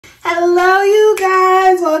Hello you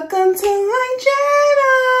guys, welcome to my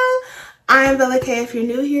channel. I am vellacay if you're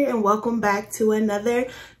new here, and welcome back to another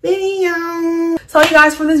video. So you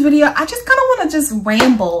guys, for this video I just kind of want to just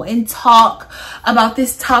ramble and talk about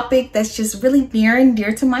this topic that's just really near and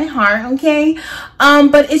dear to my heart, okay?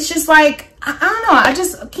 But it's just like, I don't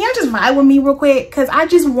know, can't just ride with me real quick, because I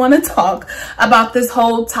just want to talk about this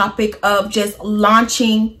whole topic of just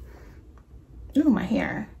launching. Ooh, my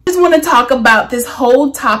hair. I just want to talk about this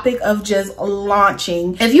whole topic of just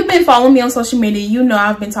launching. If you've been following me on social media, you know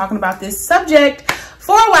I've been talking about this subject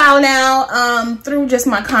for a while now, through just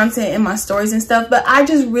my content and my stories and stuff. But I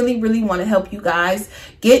just really want to help you guys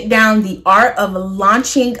get down the art of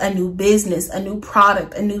launching a new business, a new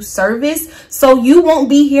product, a new service, so you won't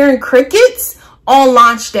be hearing crickets on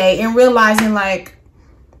launch day and realizing like,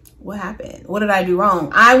 what happened? What did I do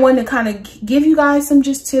wrong? I want to kind of give you guys some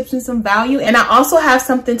just tips and some value. And I also have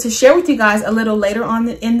something to share with you guys a little later on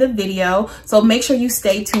in the video. So make sure you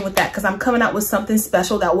stay tuned with that, because I'm coming out with something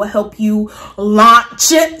special that will help you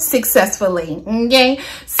launch it successfully. Okay.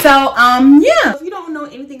 So, yeah, if you don't know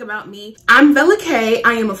anything about me, I'm vellacay.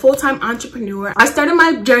 I am a full-time entrepreneur. I started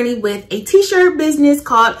my journey with a t-shirt business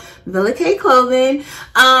called Vellacay Clothing.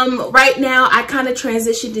 Right now I kind of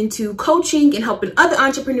transitioned into coaching and helping other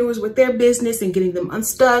entrepreneurs with their business and getting them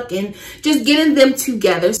unstuck and just getting them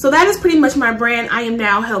together. So that is pretty much my brand. I am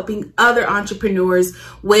now helping other entrepreneurs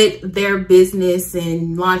with their business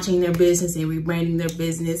and launching their business and rebranding their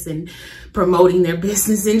business and promoting their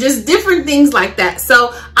business and just different things like that.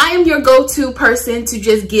 So I am your go-to person to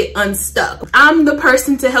just get unstuck. I'm the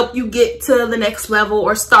person to help you get to the next level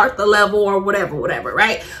or start the level or whatever,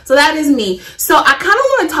 right? So that is me. So I kind of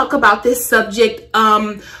want to talk about this subject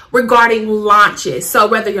regarding launches. So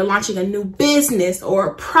whether you're launching a new business or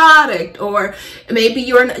a product, or maybe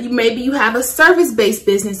you have a service-based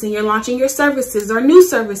business and you're launching your services or new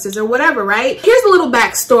services or whatever, right? Here's a little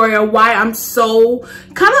backstory of why I'm so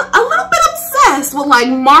kind of a little bit obsessed with like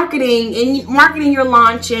marketing your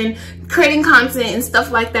launch and creating content and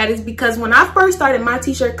stuff like that, is because when I first started my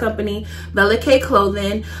t-shirt company, Vellacay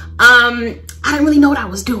Clothing, I didn't really know what I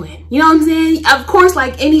was doing. You know what I'm saying? Of course,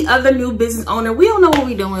 like any other new business owner, we don't know what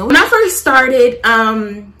we're doing. When I first started,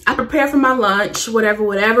 I prepared for my lunch,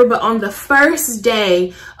 whatever. But on the first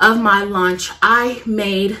day of my lunch, I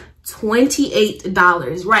made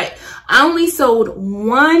 $28, right? I only sold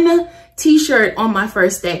one t-shirt on my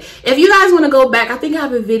first day. If you guys want to go back, I think I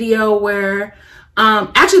have a video where,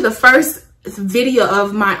 actually the first video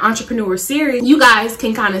of my entrepreneur series, you guys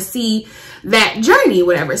can kind of see that journey,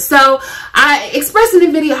 whatever. So I expressed in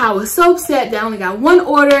the video how I was so upset that I only got one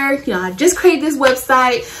order. You know, I just created this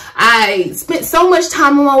website. I spent so much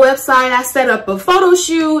time on my website. I set up a photo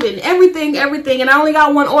shoot and everything, and I only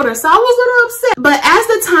got one order. So I was a little upset. But as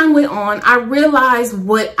the time went on, I realized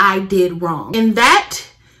what I did wrong. And that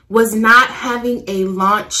was not having a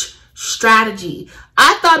launch strategy.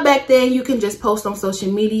 I thought back then you can just post on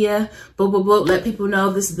social media, boom, let people know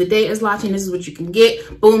this is the date it's launching, this is what you can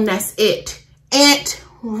get, boom, that's it. And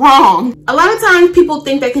wrong. A lot of times people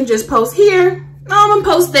think they can just post here, no, I'm gonna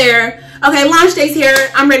post there, okay, launch date's here,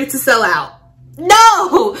 I'm ready to sell out.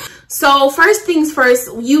 No! So first things first,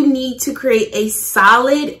 you need to create a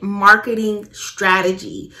solid marketing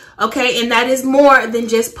strategy, okay? And that is more than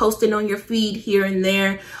just posting on your feed here and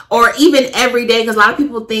there, or even every day, because a lot of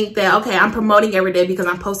people think that, okay, I'm promoting every day because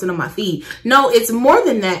I'm posting on my feed. No, it's more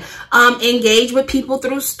than that. Engage with people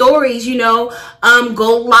through stories, you know,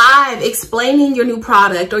 go live explaining your new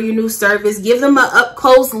product or your new service. Give them an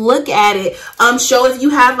up-close look at it. Show if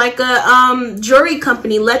you have like a jewelry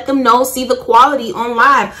company, let them know, see the quality on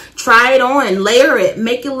live. Try it on, layer it,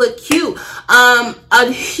 make it look cute.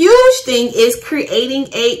 A huge thing is creating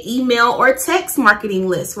a email or text marketing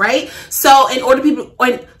list, right? So in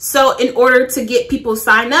order to get people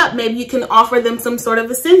signed up, maybe you can offer them some sort of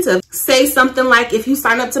incentive. Say something like, if you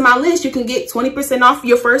sign up to my list, you can get 20% off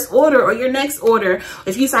your first order or your next order.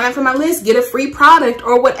 If you sign up for my list, get a free product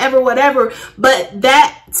or whatever. But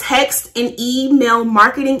that text and email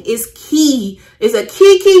marketing is key, is a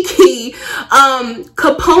key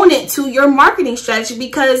component to your marketing strategy,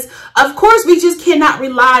 because of course we just cannot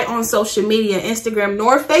rely on social media, Instagram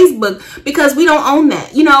nor Facebook, because we don't own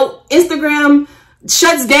that. You know, Instagram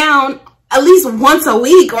shuts down at least once a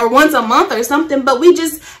week or once a month or something, but we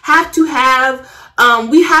just have to have,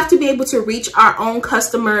 we have to be able to reach our own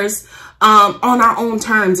customers on our own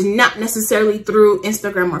terms, and not necessarily through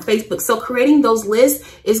Instagram or Facebook. So creating those lists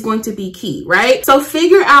is going to be key, right? So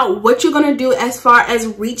figure out what you're going to do as far as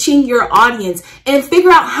reaching your audience, and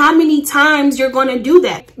figure out how many times you're going to do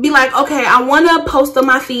that. Be like, okay, I want to post on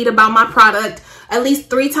my feed about my product at least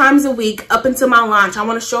 3 times a week up until my launch. I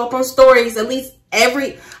want to show up on stories at least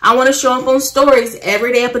I want to show up on stories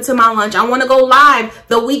every day up until my launch. I want to go live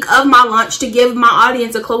the week of my launch to give my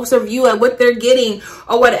audience a closer view at what they're getting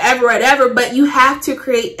or whatever. But you have to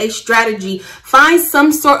create a strategy. Find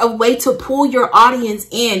some sort of way to pull your audience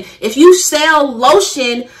in. If you sell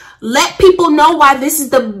lotion, let people know why this is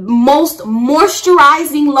the most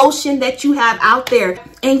moisturizing lotion that you have out there.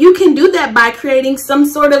 And you can do that by creating some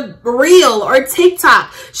sort of reel or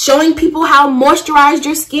TikTok showing people how moisturized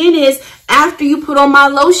your skin is after you put on my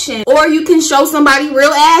lotion. Or you can show somebody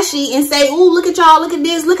real ashy and say, "Ooh, look at y'all, look at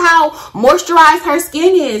this, look how moisturized her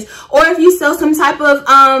skin is." Or if you sell some type of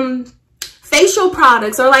facial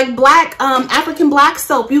products or like African black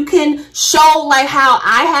soap, you can show like how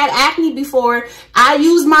I had acne before I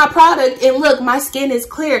used my product and look, my skin is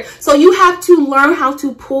clear. So you have to learn how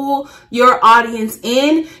to pull your audience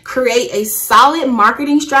in, create a solid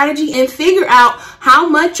marketing strategy, and figure out how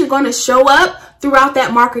much you're going to show up throughout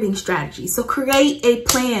that marketing strategy. So create a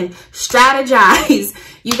plan, strategize,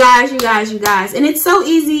 you guys. And it's so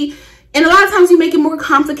easy. And a lot of times you make it more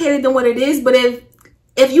complicated than what it is. But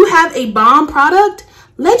if you have a bomb product,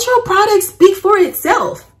 let your product speak for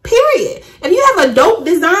itself, period. If you have a dope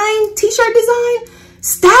design, t-shirt design,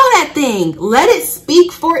 style that thing. Let it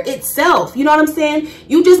speak for itself. You know what I'm saying?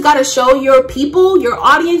 You just got to show your people, your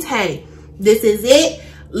audience, hey, this is it.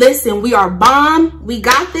 Listen, we are bomb. We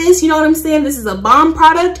got this. You know what I'm saying? This is a bomb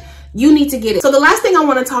product. You need to get it. So the last thing I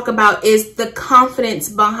want to talk about is the confidence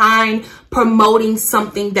behind promoting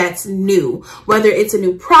something that's new, whether it's a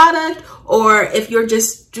new product or if you're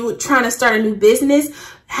just trying to start a new business.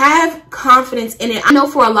 Have confidence in it. I know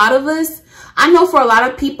for a lot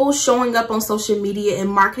of people, showing up on social media and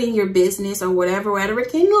marketing your business or whatever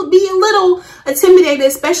can be a little intimidating,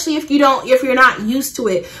 especially if you're not used to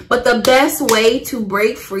it. But the best way to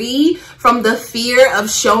break free from the fear of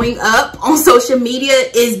showing up on social media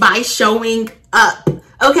is by showing up.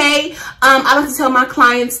 Okay. I like to tell my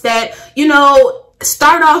clients that,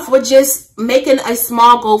 start off with just making a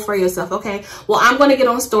small goal for yourself. Okay. Well, I'm going to get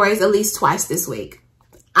on stories at least twice this week.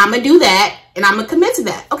 I'm going to do that and I'm going to commit to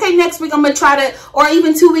that. Okay, next week I'm going to try to, or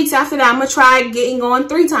even 2 weeks after that, I'm going to try getting on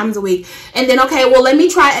 3 times a week. And then, okay, well, let me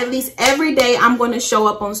try at least every day I'm going to show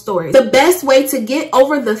up on stories. The best way to get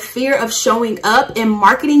over the fear of showing up and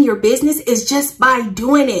marketing your business is just by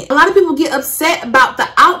doing it. A lot of people get upset about the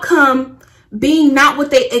outcome being not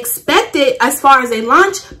what they expected as far as a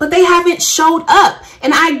launch, but they haven't showed up.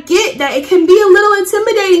 And I get that it can be a little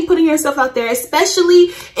intimidating putting yourself out there,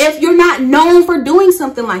 especially if you're not known for doing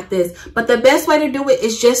something like this. But the best way to do it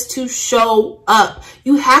is just to show up.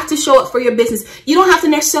 You have to show up for your business. You don't have to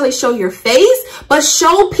necessarily show your face, but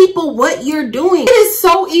show people what you're doing. It is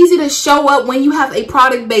so easy to show up when you have a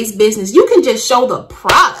product-based business. You can just show the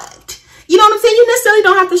product. You know what I'm saying? You necessarily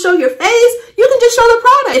don't have to show your face. You can just show the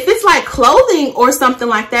product. If it's like clothing or something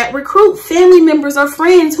like that, recruit family members or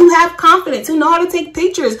friends who have confidence, who know how to take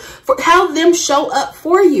pictures, help them show up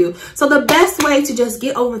for you. So the best way to just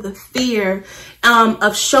get over the fear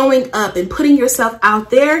of showing up and putting yourself out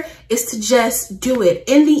there is to just do it.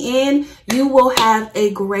 In the end, you will have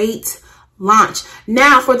a great launch.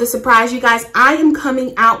 Now for the surprise, you guys, I am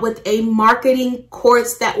coming out with a marketing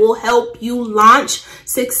course that will help you launch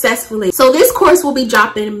successfully. So this course will be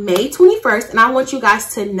dropping May 21st, and I want you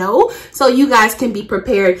guys to know so you guys can be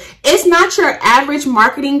prepared. It's not your average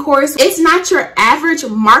marketing course. It's not your average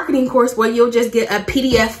marketing course where you'll just get a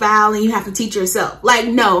PDF file and you have to teach yourself. Like,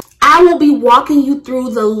 no. I will be walking you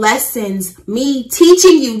through the lessons, me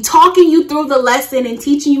teaching you, talking you through the lesson and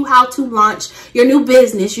teaching you how to launch your new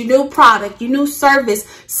business, your new product, your new service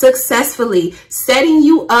successfully, setting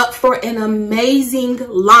you up for an amazing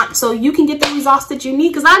launch so you can get the results that you need.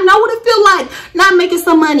 Because I know what it feels like not making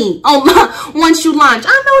some money once you launch.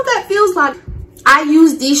 I know what that feels like. I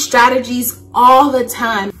use these strategies all the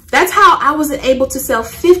time. That's how I was able to sell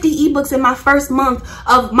 50 ebooks in my first month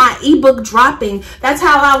of my ebook dropping. That's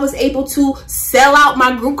how I was able to sell out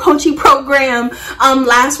my group coaching program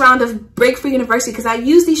last round of Breakthrough University, because I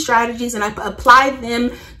use these strategies and I apply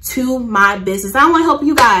them to my business. I want to help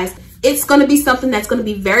you guys. It's going to be something that's going to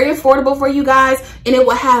be very affordable for you guys, and it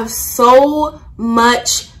will have so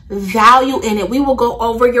much value in it. We will go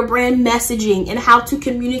over your brand messaging and how to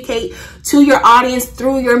communicate to your audience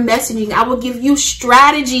through your messaging. I will give you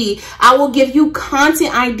strategy. I will give you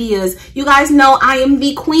content ideas. You guys know I am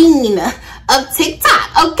the queen of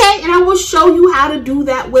TikTok, okay? And I will show you how to do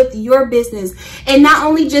that with your business. And not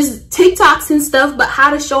only just TikToks and stuff, but how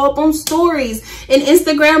to show up on stories and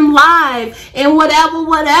Instagram Live and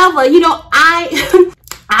whatever. You know,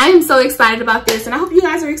 I'm so excited about this, and I hope you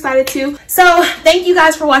guys are excited too. So thank you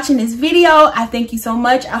guys for watching this video. I thank you so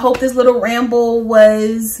much. I hope this little ramble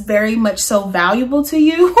was very much so valuable to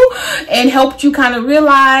you and helped you kind of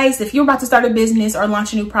realize if you're about to start a business or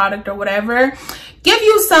launch a new product or whatever, give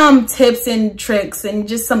you some tips and tricks and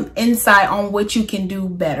just some insight on what you can do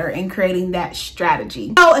better in creating that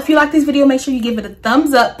strategy. So if you like this video, make sure you give it a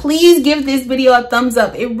thumbs up. Please give this video a thumbs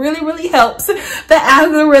up. It really helps the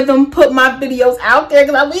algorithm put my videos out there,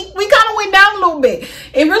 because we kind of went down a little bit.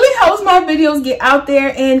 It really helps my videos get out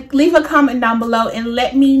there. And leave a comment down below and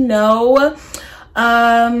let me know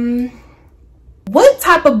what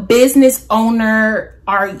type of business owner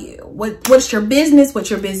are you? What's your business?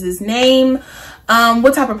 What's your business name?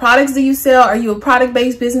 What type of products do you sell? Are you a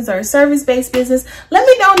product-based business or a service-based business? Let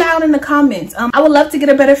me know down in the comments. I would love to get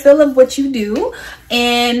a better feel of what you do.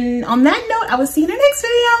 And on that note, I will see you in the next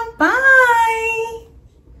video. Bye.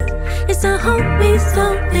 It's a hope we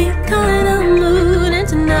slowly kind of mood, and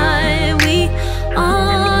tonight we all